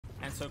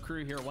So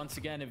crew here once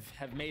again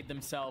have made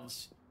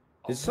themselves.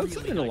 Is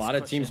Sunset in a lot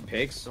of teams'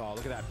 picks? Oh,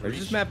 look at that. Or does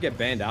this map get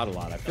banned out a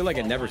lot? I feel like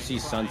I never see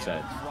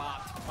Sunset.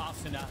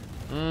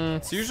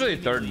 It's usually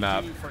third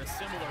map.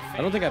 I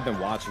don't think I've been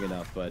watching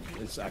enough, but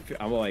it's,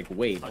 I'm like,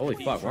 wait,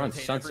 holy fuck, we're on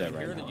Sunset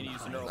right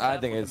now. I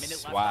think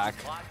it's whack.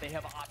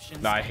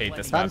 No, I hate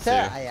this map too.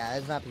 Sunset? Yeah,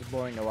 this map is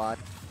boring to watch.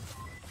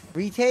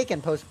 Retake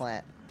and post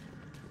plant.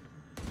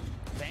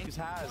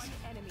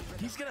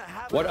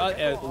 What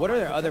are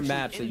there other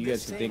maps that you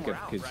guys can think of?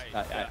 Because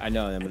I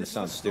know I'm gonna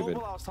sound stupid.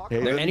 Are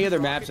there any other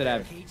maps that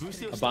have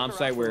a bomb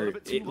site where,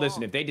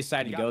 listen, if they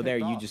decide to go there,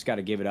 you just got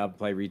to give it up and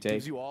play retake?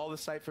 Gives you all the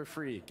site for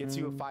free. Gets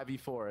you a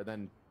 5v4,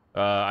 then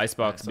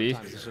Icebox B.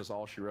 sometimes it's just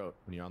all she wrote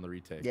when you're on the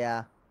retake.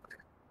 Yeah.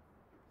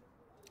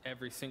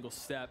 Every single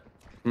step.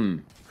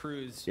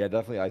 Cruise. Yeah,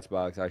 definitely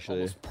Icebox actually.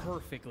 Almost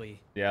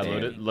perfectly. Yeah,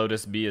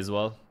 Lotus B as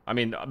well. I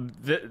mean,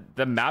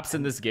 the maps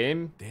in this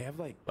game, They have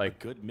like a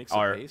good mix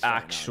are of pace right now,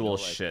 actual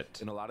like, shit.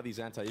 In a lot of these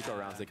anti-eco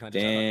rounds, they kind of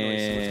just have no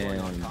idea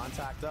what's going on.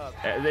 Contact up.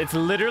 It's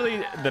literally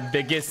the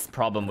biggest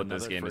problem with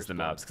this game is the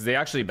maps, because they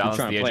actually balance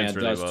the agents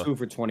really well. 2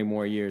 for 20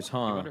 more years,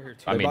 huh?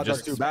 I mean,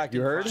 just two back. You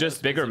heard?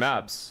 Just bigger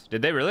maps.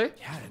 Did they really?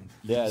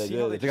 Yeah, they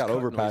did. They got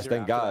overpass.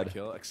 Thank God.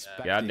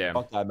 Goddamn.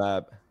 Fuck that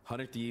map.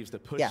 100 Thieves to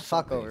push. Yeah,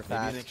 fuck something.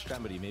 Overpass. Maybe an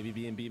extremity, maybe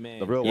B&B main.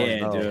 The real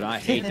Yeah, one. No. dude, I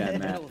hate that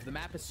map. The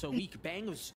map is so weak. Bang was